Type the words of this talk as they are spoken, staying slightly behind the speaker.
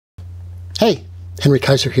Hey, Henry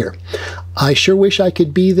Kaiser here. I sure wish I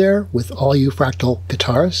could be there with all you Fractal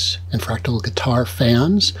guitarists and Fractal Guitar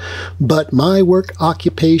fans, but my work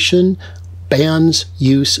occupation bans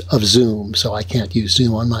use of Zoom, so I can't use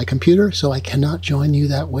Zoom on my computer, so I cannot join you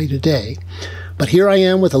that way today. But here I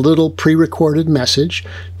am with a little pre-recorded message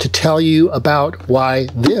to tell you about why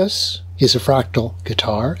this is a Fractal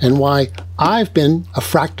guitar and why I've been a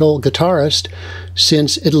Fractal guitarist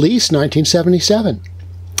since at least 1977.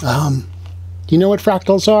 You know what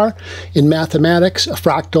fractals are? In mathematics, a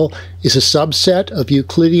fractal is a subset of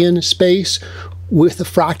Euclidean space with a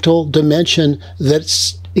fractal dimension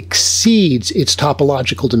that exceeds its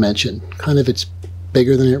topological dimension. Kind of it's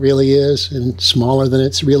bigger than it really is and smaller than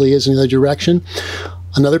it really is in the other direction.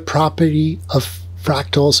 Another property of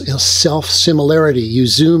fractals is self-similarity. You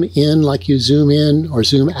zoom in like you zoom in or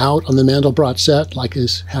zoom out on the Mandelbrot set, like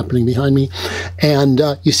is happening behind me, and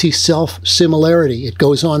you see self-similarity. It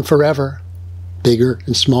goes on forever. Bigger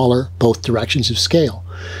and smaller, both directions of scale.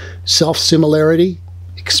 Self-similarity,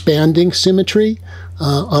 expanding symmetry,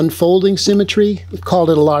 unfolding symmetry, we've called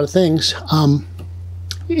it a lot of things.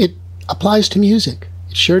 It applies to music.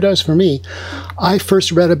 It sure does for me. I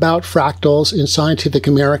first read about fractals in Scientific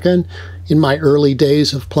American in my early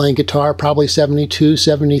days of playing guitar, probably 72,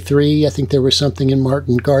 73. I think there was something in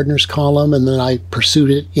Martin Gardner's column, and then I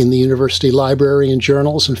pursued it in the university library and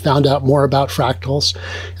journals and found out more about fractals.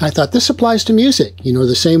 And I thought, this applies to music. You know,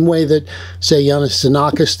 the same way that, say, Ioannis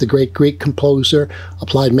Xenakis, the great Greek composer,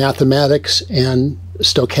 applied mathematics and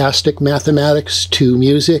stochastic mathematics to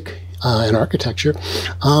music and architecture.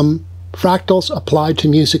 Fractals applied to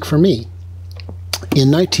music for me.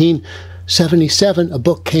 In 1977, a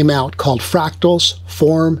book came out called Fractals,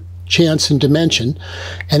 Form, Chance, and Dimension,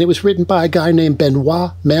 and it was written by a guy named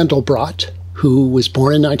Benoit Mandelbrot, who was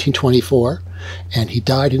born in 1924, and he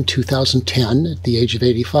died in 2010 at the age of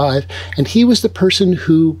 85, and he was the person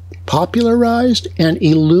who popularized and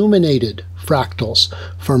illuminated fractals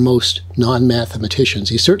for most non-mathematicians.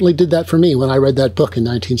 He certainly did that for me when I read that book in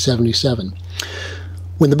 1977.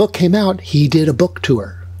 When the book came out, he did a book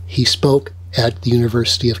tour. He spoke at the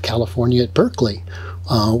University of California at Berkeley,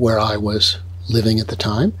 where I was living at the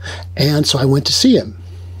time. And so I went to see him.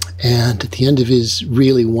 And at the end of his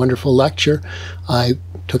really wonderful lecture, I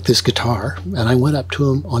took this guitar and I went up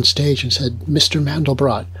to him on stage and said, "Mr.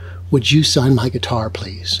 Mandelbrot, would you sign my guitar,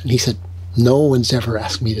 please?" And he said, "No one's ever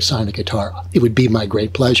asked me to sign a guitar. It would be my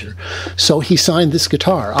great pleasure." So he signed this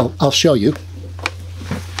guitar. I'll show you.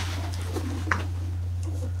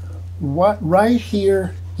 What right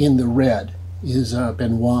here in the red is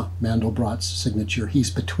Benoit Mandelbrot's signature. He's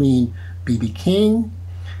between B.B. King,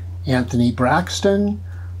 Anthony Braxton,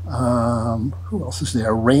 who else is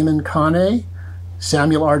there? Raymond Conne,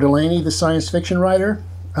 Samuel R. Delany, the science fiction writer.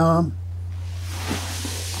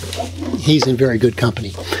 He's in very good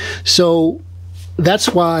company. So that's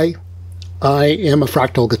why I am a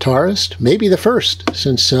fractal guitarist, maybe the first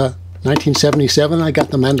since 1977. I got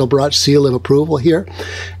the Mandelbrot seal of approval here,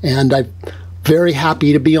 and I'm very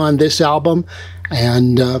happy to be on this album,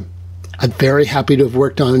 and I'm very happy to have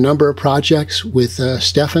worked on a number of projects with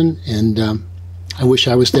Stefan, and I wish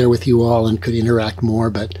I was there with you all and could interact more,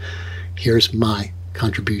 but here's my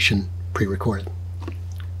contribution pre-recorded.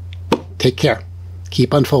 Take care.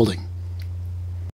 Keep unfolding.